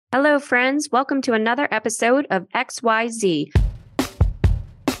Hello, friends. Welcome to another episode of XYZ.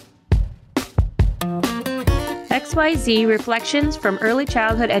 XYZ Reflections from Early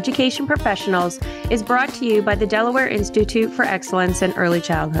Childhood Education Professionals is brought to you by the Delaware Institute for Excellence in Early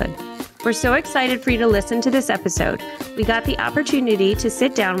Childhood. We're so excited for you to listen to this episode. We got the opportunity to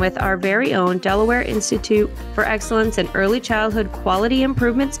sit down with our very own Delaware Institute for Excellence in Early Childhood Quality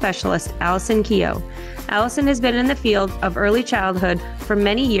Improvement Specialist, Allison Keogh. Allison has been in the field of early childhood for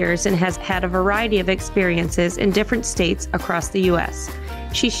many years and has had a variety of experiences in different states across the U.S.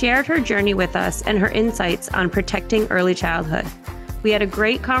 She shared her journey with us and her insights on protecting early childhood. We had a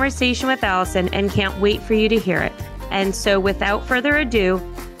great conversation with Allison and can't wait for you to hear it. And so without further ado,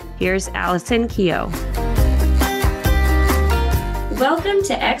 here's Allison Keogh. Welcome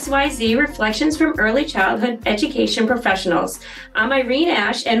to XYZ Reflections from Early Childhood Education Professionals. I'm Irene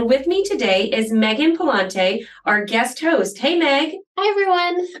Ash, and with me today is Megan Palante, our guest host. Hey, Meg. Hi,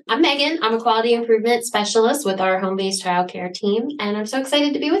 everyone. I'm Megan. I'm a quality improvement specialist with our home-based childcare team, and I'm so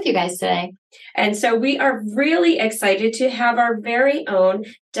excited to be with you guys today. And so we are really excited to have our very own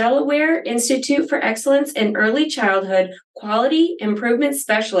Delaware Institute for Excellence in Early Childhood Quality Improvement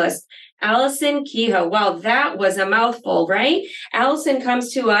Specialist, Allison Keogh. Wow, that was a mouthful, right? Allison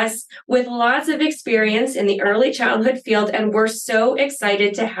comes to us with lots of experience in the early childhood field, and we're so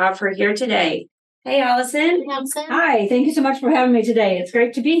excited to have her here today. Hey, Allison. Hi, thank you so much for having me today. It's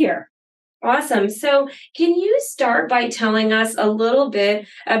great to be here. Awesome. So can you start by telling us a little bit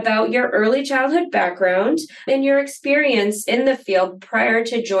about your early childhood background and your experience in the field prior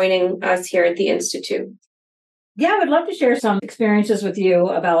to joining us here at the Institute? Yeah, I would love to share some experiences with you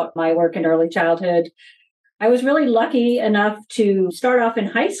about my work in early childhood. I was really lucky enough to start off in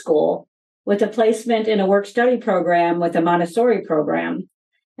high school with a placement in a work-study program with a Montessori program.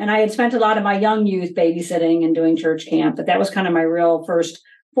 And I had spent a lot of my young youth babysitting and doing church camp, but that was kind of my real first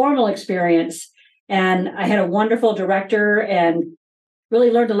formal experience. And I had a wonderful director and really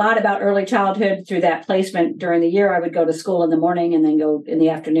learned a lot about early childhood through that placement. During the year, I would go to school in the morning and then go in the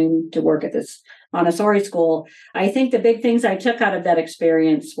afternoon to work at this Montessori school. I think the big things I took out of that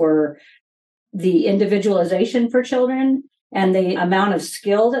experience were the individualization for children and the amount of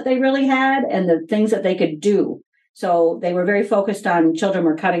skill that they really had and the things that they could do. So they were very focused on children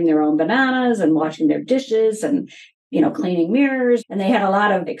were cutting their own bananas and washing their dishes and, cleaning mirrors. And they had a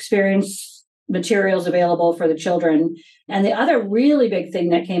lot of experience materials available for the children. And the other really big thing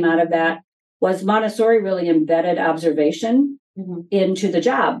that came out of that was Montessori really embedded observation into the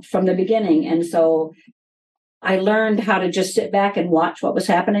job from the beginning. And so I learned how to just sit back and watch what was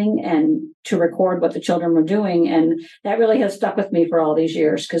happening and to record what the children were doing. And that really has stuck with me for all these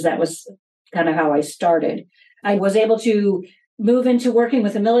years because that was kind of how I started. I was able to move into working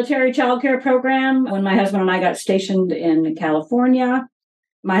with a military childcare program when my husband and I got stationed in California.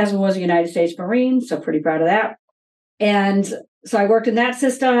 My husband was a United States Marine, so pretty proud of that. And so I worked in that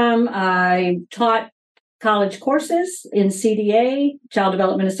system. I taught college courses in CDA, Child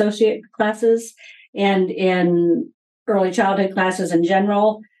Development Associate classes, and in early childhood classes in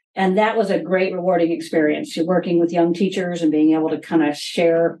general. And that was a great, rewarding experience. You're working with young teachers and being able to kind of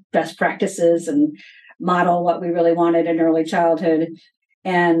share best practices and model what we really wanted in early childhood.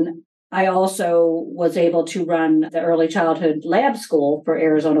 And I also was able to run the early childhood lab school for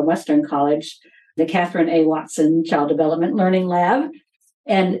Arizona Western College, the Catherine A. Watson Child Development Learning Lab.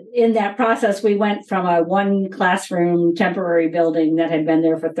 And in that process, we went from a one classroom temporary building that had been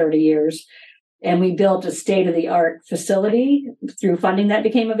there for 30 years, and we built a state-of-the-art facility through funding that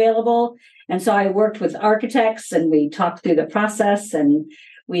became available. And so I worked with architects and we talked through the process and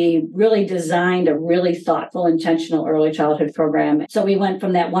we really designed a really thoughtful, intentional early childhood program. So we went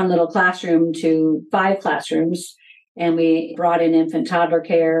from that one little classroom to 5 classrooms, and we brought in infant toddler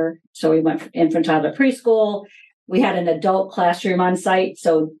care. So we went from infant toddler preschool. We had an adult classroom on site.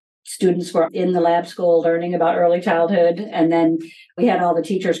 So students were in the lab school learning about early childhood. And then we had all the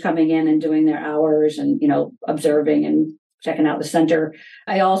teachers coming in and doing their hours and, observing and checking out the center.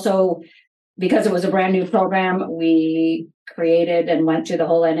 I also, because it was a brand new program, we created and went through the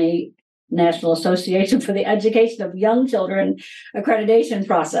whole National Association for the Education of Young Children accreditation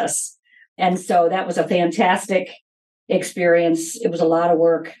process. And so that was a fantastic experience. It was a lot of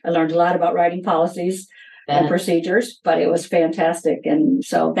work. I learned a lot about writing policies and procedures, but it was fantastic. And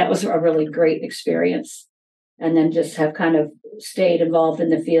so that was a really great experience. And then just have kind of stayed involved in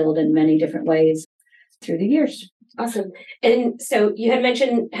the field in many different ways through the years. Awesome. And so you had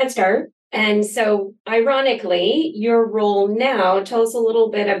mentioned Head Start. And so ironically, your role now, tell us a little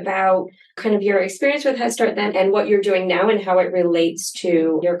bit about kind of your experience with Head Start then and what you're doing now and how it relates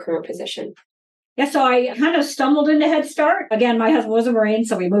to your current position. Yeah, so I kind of stumbled into Head Start. Again, my husband was a Marine,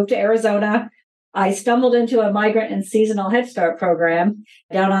 so we moved to Arizona. I stumbled into a migrant and seasonal Head Start program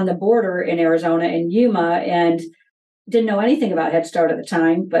down on the border in Arizona in Yuma, and didn't know anything about Head Start at the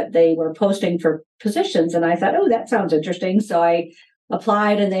time, but they were posting for positions. And I thought, oh, that sounds interesting. So I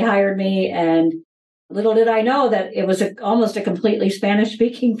applied and they hired me. And little did I know that it was almost a completely Spanish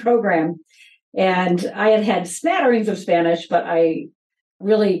speaking program. And I had had smatterings of Spanish, but I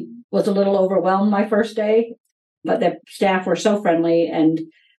really was a little overwhelmed my first day. But the staff were so friendly, and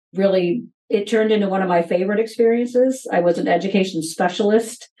really it turned into one of my favorite experiences. I was an education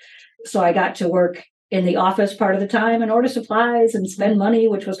specialist, so I got to work in the office part of the time and order supplies and spend money,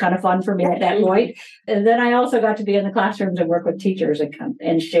 which was kind of fun for me at that point. And then I also got to be in the classrooms and work with teachers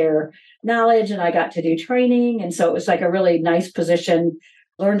and share knowledge. And I got to do training. And so it was like a really nice position.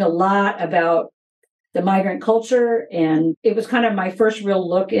 Learned a lot about the migrant culture. And it was kind of my first real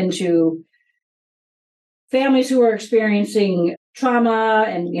look into families who were experiencing trauma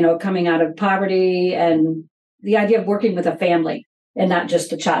and, coming out of poverty, and the idea of working with a family and not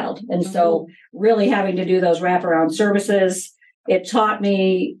just a child. And so really having to do those wraparound services, it taught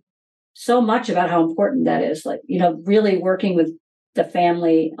me so much about how important that is. Like, really working with the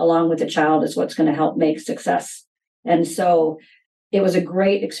family along with the child is what's going to help make success. And so it was a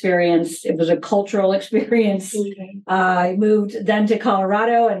great experience. It was a cultural experience. I moved then to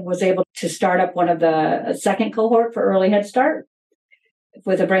Colorado and was able to start up one of the second cohort for Early Head Start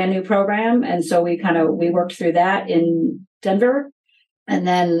with a brand new program. And so we worked through that in Denver. And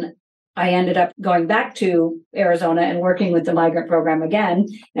then I ended up going back to Arizona and working with the migrant program again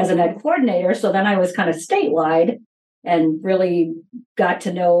as an ed coordinator. So then I was kind of statewide and really got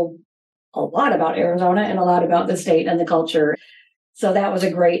to know a lot about Arizona and a lot about the state and the culture. So that was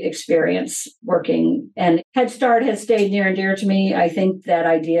a great experience working. And Head Start has stayed near and dear to me. I think that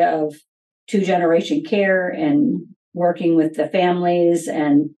idea of 2-generation care and working with the families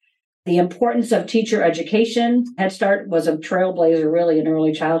and the importance of teacher education. Head Start was a trailblazer really in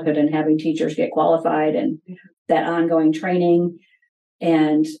early childhood and having teachers get qualified and that ongoing training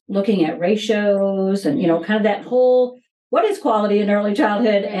and looking at ratios and, kind of that whole, what is quality in early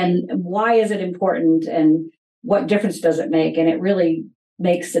childhood and why is it important and what difference does it make? And it really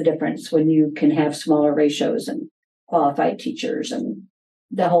makes a difference when you can have smaller ratios and qualified teachers and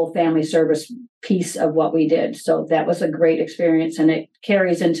the whole family service piece of what we did. So that was a great experience. And it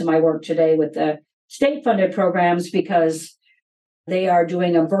carries into my work today with the state funded programs because they are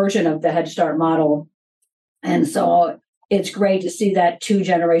doing a version of the Head Start model. And so it's great to see that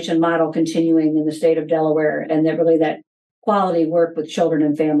 2-generation model continuing in the state of Delaware, and that quality work with children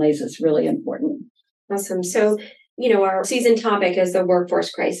and families is really important. Awesome. So, our season topic is the workforce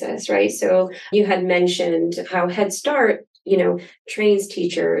crisis, right? So you had mentioned how Head Start trains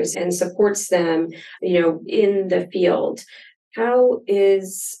teachers and supports them, in the field. How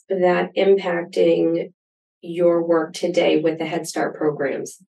is that impacting your work today with the Head Start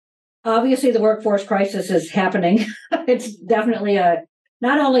programs? Obviously, the workforce crisis is happening. It's definitely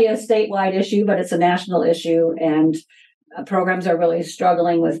not only a statewide issue, but it's a national issue. And programs are really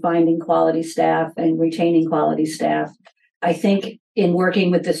struggling with finding quality staff and retaining quality staff. I think in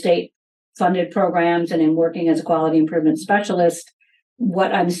working with the state funded programs and in working as a quality improvement specialist,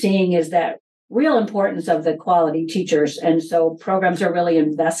 what I'm seeing is that real importance of the quality teachers. And so programs are really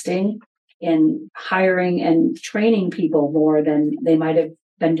investing in hiring and training people more than they might have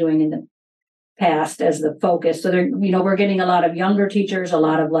been doing in the past as the focus. So we're getting a lot of younger teachers, a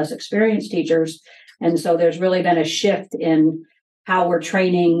lot of less experienced teachers. And so there's really been a shift in how we're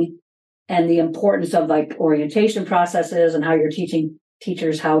training and the importance of like orientation processes and how you're teaching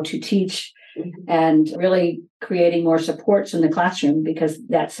teachers how to teach and really creating more supports in the classroom, because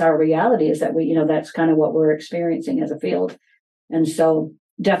that's our reality is that that's kind of what we're experiencing as a field. And so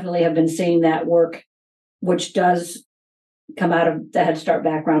definitely have been seeing that work, which does come out of the Head Start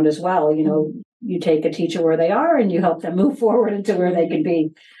background as well. You take a teacher where they are and you help them move forward into where they can be.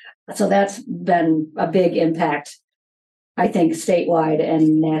 So that's been a big impact, I think, statewide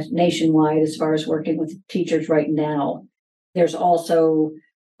and nationwide as far as working with teachers right now. There's also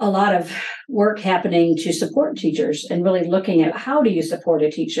a lot of work happening to support teachers and really looking at how do you support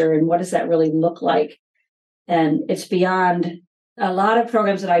a teacher and what does that really look like? And it's beyond a lot of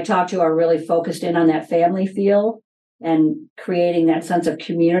programs that I talk to are really focused in on that family feel and creating that sense of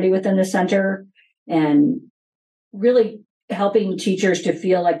community within the center and really helping teachers to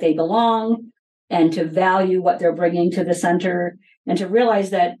feel like they belong and to value what they're bringing to the center and to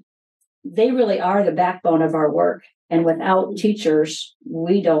realize that they really are the backbone of our work. And without teachers,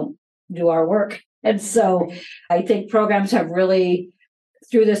 we don't do our work. And so I think programs have really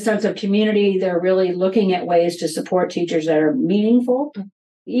through this sense of community, they're really looking at ways to support teachers that are meaningful.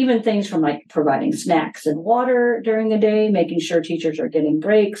 Even things from like providing snacks and water during the day, making sure teachers are getting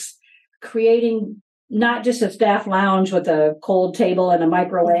breaks, creating not just a staff lounge with a cold table and a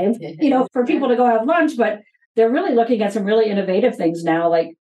microwave, for people to go have lunch, but they're really looking at some really innovative things now,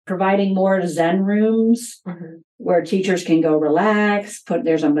 like providing more Zen rooms where teachers can go relax.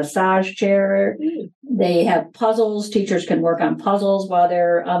 There's a massage chair. They have puzzles. Teachers can work on puzzles while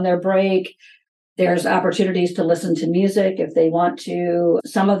they're on their break. There's opportunities to listen to music if they want to.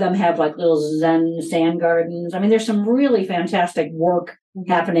 Some of them have like little Zen sand gardens. I mean, there's some really fantastic work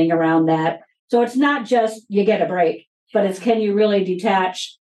happening around that. So it's not just you get a break, but it's can you really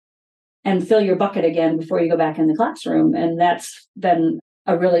detach and fill your bucket again before you go back in the classroom? And that's been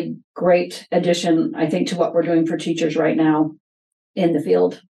a really great addition, I think, to what we're doing for teachers right now in the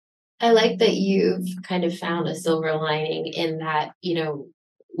field. I like that you've kind of found a silver lining in that,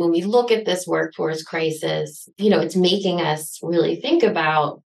 when we look at this workforce crisis, it's making us really think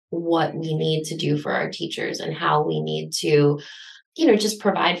about what we need to do for our teachers and how we need to, just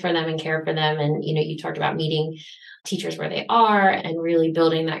provide for them and care for them. And, you talked about meeting teachers where they are and really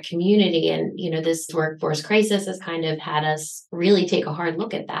building that community. And, this workforce crisis has kind of had us really take a hard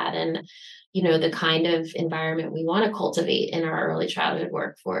look at that and, the kind of environment we want to cultivate in our early childhood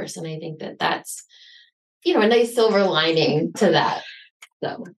workforce. And I think that that's, a nice silver lining to that.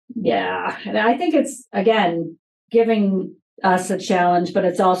 So, yeah. And I think it's, again, giving us a challenge, but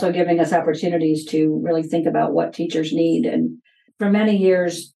it's also giving us opportunities to really think about what teachers need. And for many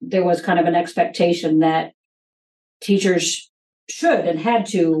years, there was kind of an expectation that teachers should and had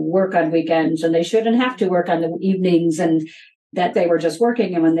to work on weekends, and they shouldn't have to work on the evenings, and that they were just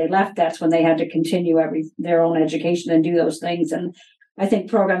working. And when they left, that's when they had to continue their own education and do those things. And I think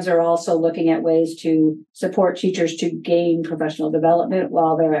programs are also looking at ways to support teachers to gain professional development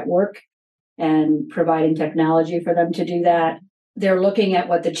while they're at work and providing technology for them to do that. They're looking at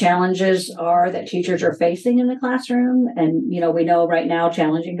what the challenges are that teachers are facing in the classroom. And, we know right now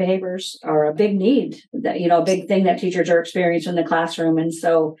challenging behaviors are a big need, that, a big thing that teachers are experiencing in the classroom. And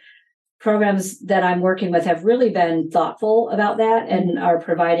so programs that I'm working with have really been thoughtful about that and are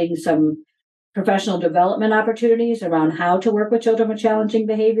providing some professional development opportunities around how to work with children with challenging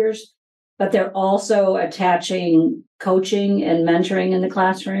behaviors. But they're also attaching coaching and mentoring in the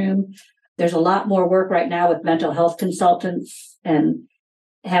classroom. There's a lot more work right now with mental health consultants and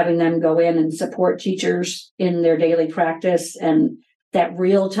having them go in and support teachers in their daily practice, and that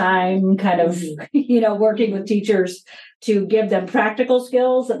real time kind of, working with teachers to give them practical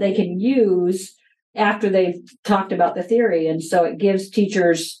skills that they can use after they've talked about the theory. And so it gives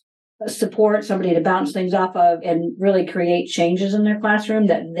teachers support, somebody to bounce things off of and really create changes in their classroom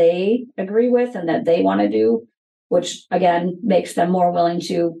that they agree with and that they want to do, which again makes them more willing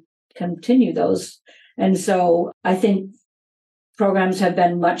to continue those. And so I think programs have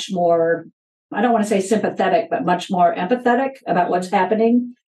been much more, I don't want to say sympathetic, but much more empathetic about what's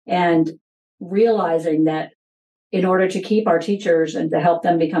happening and realizing that in order to keep our teachers and to help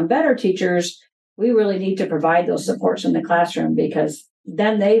them become better teachers, we really need to provide those supports in the classroom, because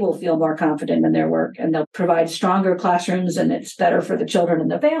then they will feel more confident in their work and they'll provide stronger classrooms, and it's better for the children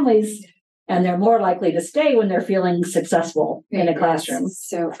and the families. And they're more likely to stay when they're feeling successful in a classroom.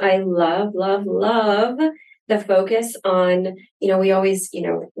 So I love the focus on, we always,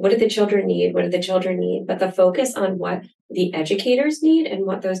 what do the children need? What do the children need? But the focus on what the educators need and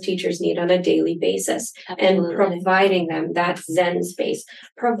what those teachers need on a daily basis. Absolutely. And providing them that Zen space,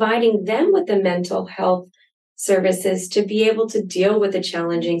 providing them with the mental health services to be able to deal with a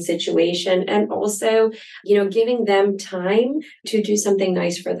challenging situation, and also, giving them time to do something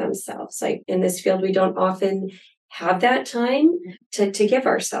nice for themselves. Like in this field, we don't often have that time to give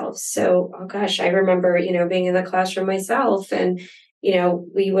ourselves. So, oh gosh, I remember, being in the classroom myself, and,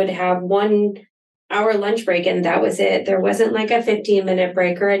 we would have 1 hour lunch break and that was it. There wasn't like a 15-minute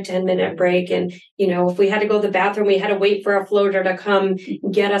break or a 10-minute break. And, if we had to go to the bathroom, we had to wait for a floater to come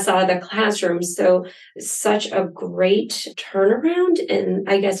get us out of the classroom. So such a great turnaround and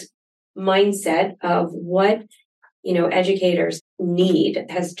I guess mindset of what, educators need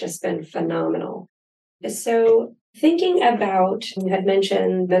has just been phenomenal. So thinking about, you had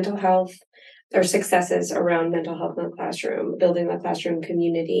mentioned mental health or successes around mental health in the classroom, building the classroom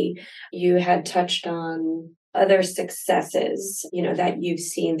community. You had touched on other successes, that you've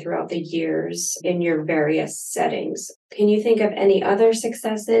seen throughout the years in your various settings. Can you think of any other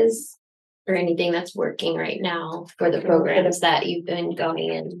successes? Or anything that's working right now for the programs that you've been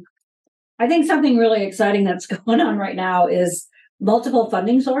going in? I think something really exciting that's going on right now is multiple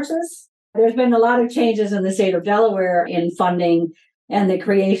funding sources. There's been a lot of changes in the state of Delaware in funding, and the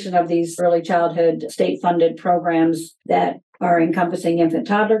creation of these early childhood state-funded programs that are encompassing infant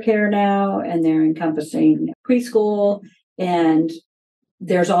toddler care now, and they're encompassing preschool, and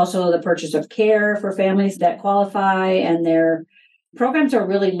there's also the purchase of care for families that qualify, and their programs are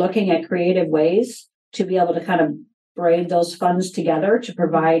really looking at creative ways to be able to kind of braid those funds together to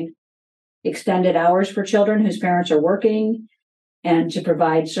provide extended hours for children whose parents are working, and to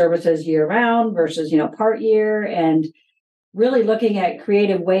provide services year round versus, part year, and really looking at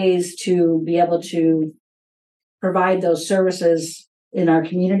creative ways to be able to provide those services in our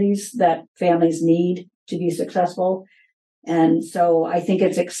communities that families need to be successful. And so I think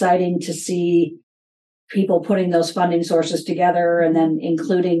it's exciting to see people putting those funding sources together, and then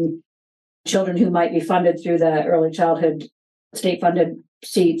including children who might be funded through the early childhood state-funded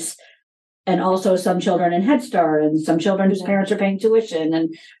seats, and also some children in Head Start, and some children whose parents are paying tuition,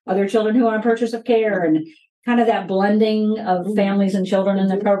 and other children who are on purchase of care, and kind of that blending of families and children in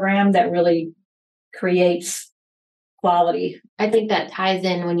the program that really creates quality. I think that ties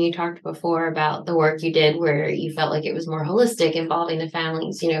in when you talked before about the work you did where you felt like it was more holistic, involving the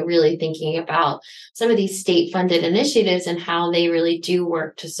families, really thinking about some of these state-funded initiatives and how they really do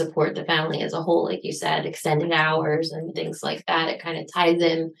work to support the family as a whole, like you said, extended hours and things like that. It kind of ties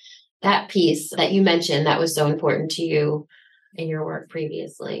in that piece that you mentioned that was so important to you in your work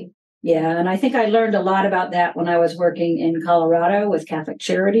previously. Yeah, and I think I learned a lot about that when I was working in Colorado with Catholic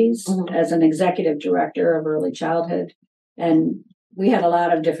Charities as an executive director of early childhood. And we had a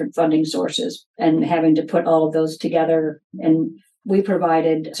lot of different funding sources and having to put all of those together. And we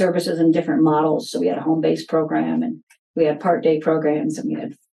provided services in different models. So we had a home-based program, and we had part-day programs, and we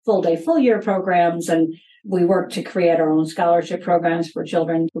had full-day, full-year programs. And we worked to create our own scholarship programs for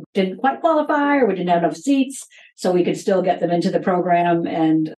children who didn't quite qualify or we didn't have enough seats, so we could still get them into the program.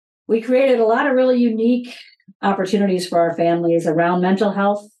 And we created a lot of really unique opportunities for our families around mental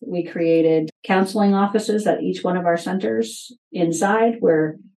health. We created counseling offices at each one of our centers inside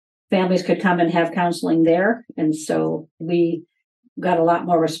where families could come and have counseling there. And so we got a lot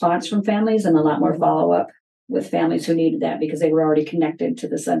more response from families and a lot more follow-up with families who needed that because they were already connected to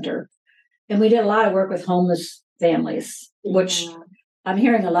the center. And we did a lot of work with homeless families, which I'm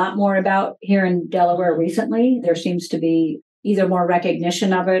hearing a lot more about here in Delaware recently. There seems to be either more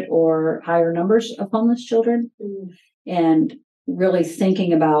recognition of it or higher numbers of homeless children, and really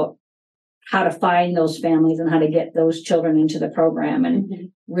thinking about how to find those families and how to get those children into the program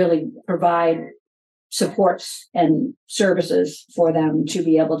and really provide supports and services for them to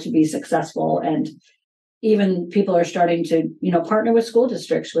be able to be successful. And even people are starting to, partner with school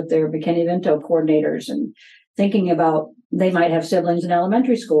districts with their McKinney-Vento coordinators and thinking about they might have siblings in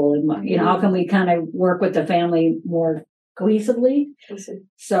elementary school, and how can we kind of work with the family more cohesively.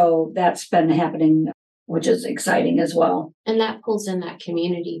 So that's been happening, which is exciting as well. And that pulls in that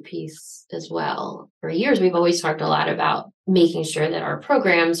community piece as well. For years, we've always talked a lot about making sure that our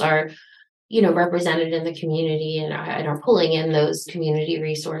programs are, represented in the community and are pulling in those community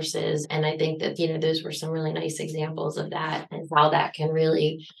resources. And I think that, those were some really nice examples of that and how that can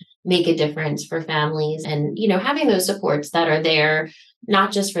really make a difference for families. And, having those supports that are there,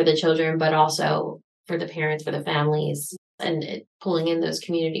 not just for the children, but also for the parents, for the families, and pulling in those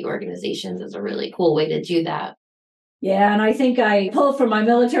community organizations is a really cool way to do that. Yeah, and I think I pull from my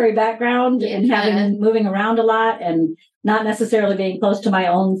military background and moving around a lot and not necessarily being close to my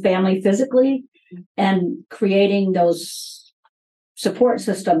own family physically, and creating those support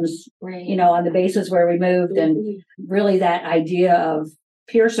systems, on the bases where we moved, and really that idea of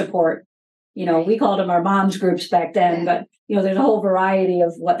peer support. We called them our moms groups back then, but there's a whole variety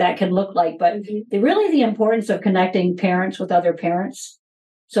of what that can look like. But the importance of connecting parents with other parents,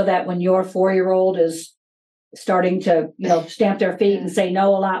 so that when your 4-year-old is starting to, stamp their feet and say no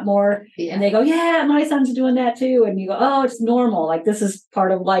a lot more, and they go, yeah, my son's doing that too. And you go, oh, it's normal. Like, this is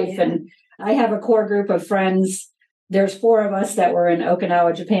part of life. And I have a core group of friends. There's 4 of us that were in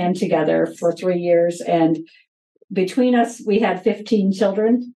Okinawa, Japan together for 3 years. And between us, we had 15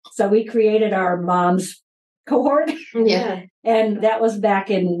 children. So we created our mom's cohort. And that was back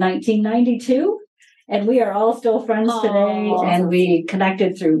in 1992. And we are all still friends today. And we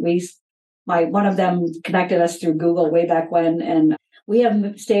connected through, one of them connected us through Google way back when. And we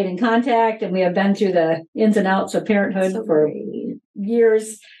have stayed in contact, and we have been through the ins and outs of parenthood for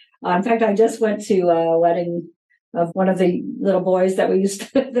years. In fact, I just went to a wedding of one of the little boys that we used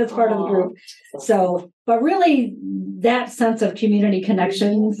to, that's part of the group. So, but really that sense of community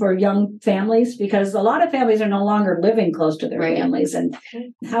connection for young families, because a lot of families are no longer living close to their families, and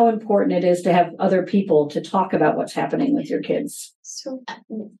how important it is to have other people to talk about what's happening with your kids. So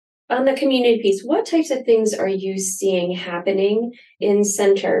On the community piece, what types of things are you seeing happening in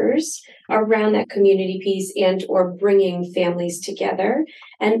centers around that community piece and or bringing families together?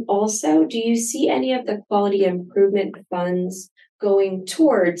 And also, do you see any of the quality improvement funds going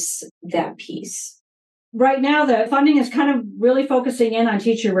towards that piece? Right now, the funding is kind of really focusing in on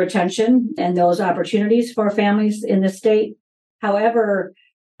teacher retention and those opportunities for families in the state. However,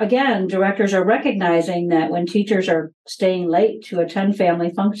 again, directors are recognizing that when teachers are staying late to attend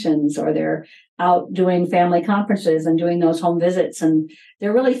family functions, or they're out doing family conferences and doing those home visits, and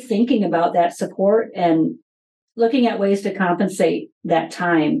they're really thinking about that support and looking at ways to compensate that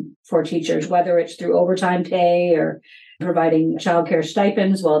time for teachers, whether it's through overtime pay or providing childcare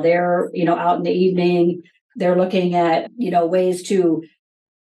stipends while they're, out in the evening. They're looking at, ways to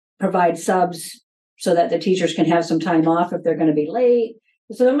provide subs so that the teachers can have some time off if they're going to be late.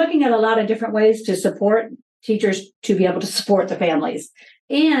 So they're looking at a lot of different ways to support teachers to be able to support the families.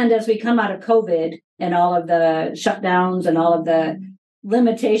 And as we come out of COVID and all of the shutdowns and all of the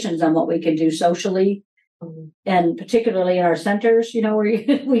limitations on what we can do socially, and particularly in our centers, where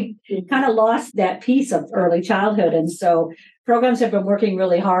we kind of lost that piece of early childhood. And so programs have been working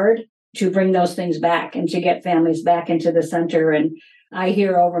really hard to bring those things back and to get families back into the center. And I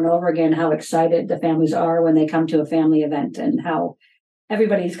hear over and over again how excited the families are when they come to a family event, and how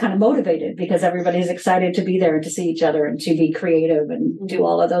everybody's kind of motivated because everybody's excited to be there and to see each other and to be creative and do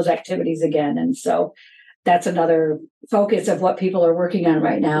all of those activities again. And so that's another focus of what people are working on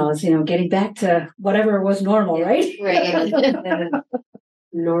right now is, getting back to whatever was normal, right? Right.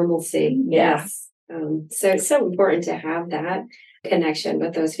 Normalcy. Yes. So it's so important to have that connection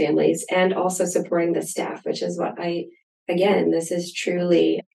with those families and also supporting the staff, which is what this is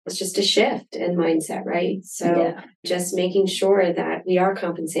truly, it's just a shift in mindset, right? So just making sure that we are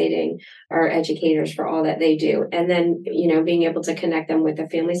compensating our educators for all that they do. And then, being able to connect them with the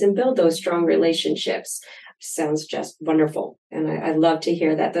families and build those strong relationships sounds just wonderful. And I love to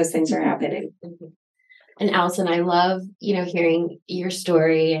hear that those things are happening. And Allison, I love, hearing your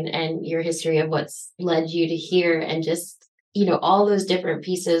story and your history of what's led you to here, and just, all those different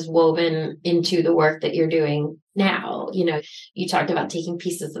pieces woven into the work that you're doing now. You talked about taking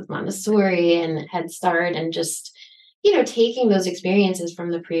pieces of Montessori and Head Start and just, taking those experiences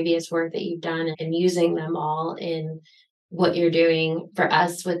from the previous work that you've done and using them all in what you're doing for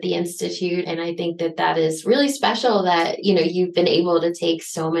us with the Institute. And I think that is really special that, you've been able to take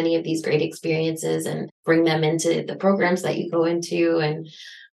so many of these great experiences and bring them into the programs that you go into. And,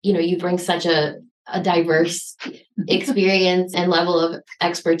 you bring such a diverse experience and level of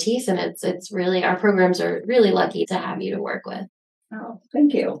expertise. And it's really, our programs are really lucky to have you to work with. Oh,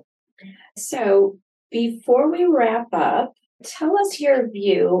 thank you. So before we wrap up, tell us your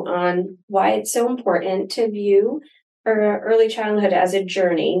view on why it's so important to view early childhood as a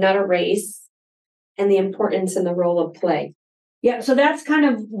journey, not a race, and the importance and the role of play. Yeah, so that's kind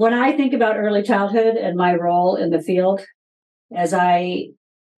of when I think about early childhood and my role in the field, as I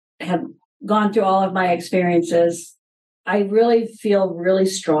have gone through all of my experiences, I really feel really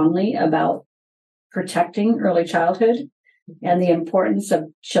strongly about protecting early childhood and the importance of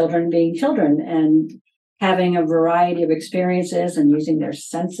children being children and having a variety of experiences and using their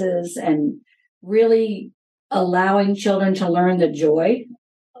senses and really allowing children to learn the joy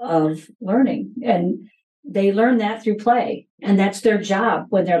of learning. And they learn that through play. And that's their job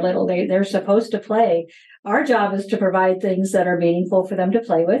when they're little. They're supposed to play. Our job is to provide things that are meaningful for them to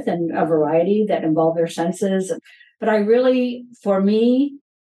play with and a variety that involve their senses. But for me,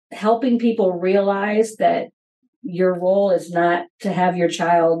 helping people realize that your role is not to have your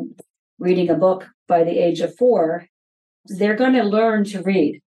child reading a book by the age of 4. They're going to learn to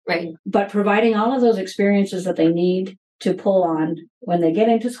read. Right. But providing all of those experiences that they need to pull on when they get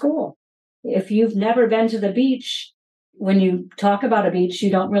into school. If you've never been to the beach, when you talk about a beach,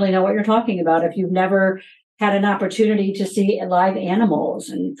 you don't really know what you're talking about. If you've never had an opportunity to see live animals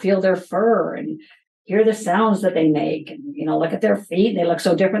and feel their fur and hear the sounds that they make, and, look at their feet, and they look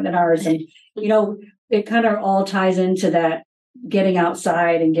so different than ours. And, it kind of all ties into that getting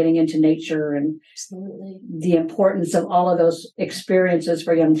outside and getting into nature and Absolutely. The importance of all of those experiences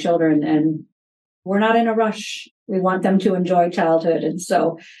for young children. And we're not in a rush. We want them to enjoy childhood. And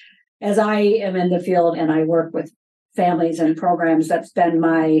so as I am in the field and I work with families and programs, that's been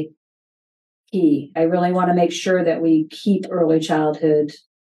my key. I really want to make sure that we keep early childhood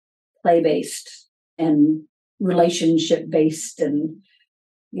play-based and relationship-based and,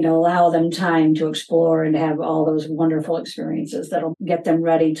 allow them time to explore and have all those wonderful experiences that'll get them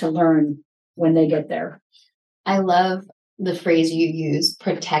ready to learn when they get there. I love the phrase you use,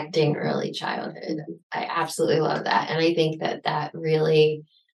 protecting early childhood. I absolutely love that. And I think that really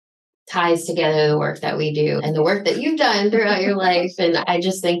ties together the work that we do and the work that you've done throughout your life. And I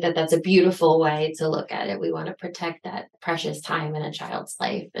just think that that's a beautiful way to look at it. We want to protect that precious time in a child's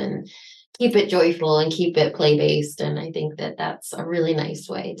life and keep it joyful and keep it play-based. And I think that that's a really nice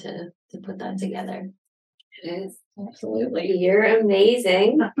way to put that together. It is. Absolutely. You're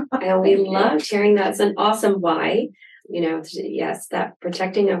amazing. And we loved hearing that. It's an awesome why. Yes, that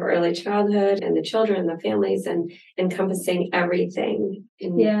protecting of early childhood and the children, the families, and encompassing everything.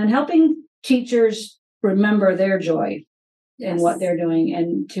 And helping teachers remember their joy in what they're doing,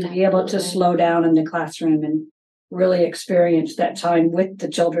 and to be able to slow down in the classroom and really experience that time with the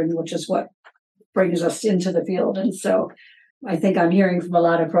children, which is what brings us into the field. And so I think I'm hearing from a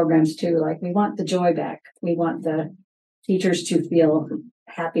lot of programs too, like we want the joy back. We want the teachers to feel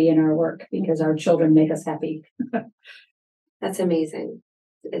happy in our work because our children make us happy. That's amazing.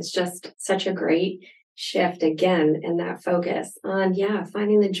 It's just such a great shift again in that focus on,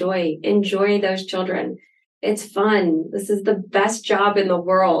 finding the joy, enjoy those children. It's fun. This is the best job in the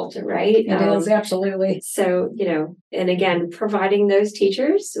world, right? It is, absolutely. So, and again, providing those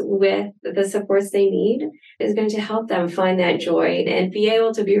teachers with the supports they need is going to help them find that joy and be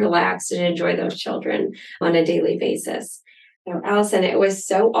able to be relaxed and enjoy those children on a daily basis. So, Allison, it was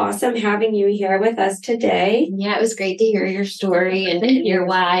so awesome having you here with us today. Yeah, it was great to hear your story and your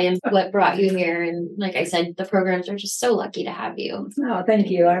why and what brought you here. And like I said, the programs are just so lucky to have you. Oh,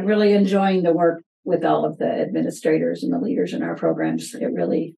 thank you. I'm really enjoying the work with all of the administrators and the leaders in our programs.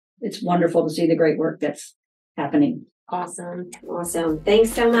 It's wonderful to see the great work that's happening. Awesome.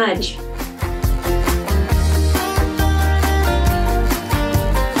 Thanks so much.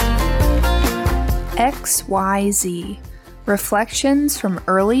 XYZ, Reflections from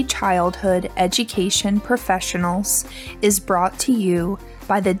Early Childhood Education Professionals, is brought to you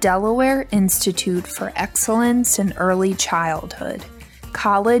by the Delaware Institute for Excellence in Early Childhood,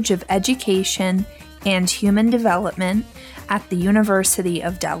 College of Education and Human Development at the University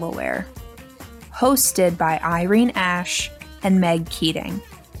of Delaware. Hosted by Irene Ash and Meg Keating.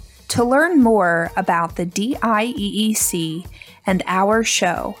 To learn more about the DIEEC and our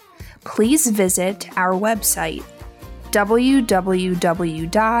show, please visit our website,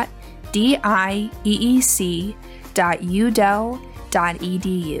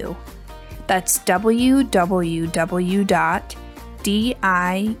 www.dieec.udel.edu. That's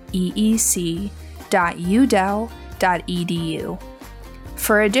www.dieec.udel.edu.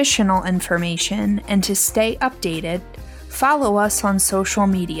 For additional information and to stay updated, follow us on social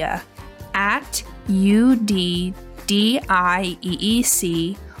media at UDDIEEC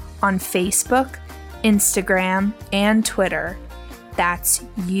on Facebook, Instagram, and Twitter. That's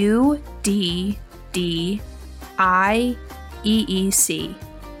UDDIEEC.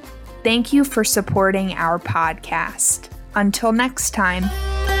 Thank you for supporting our podcast. Until next time.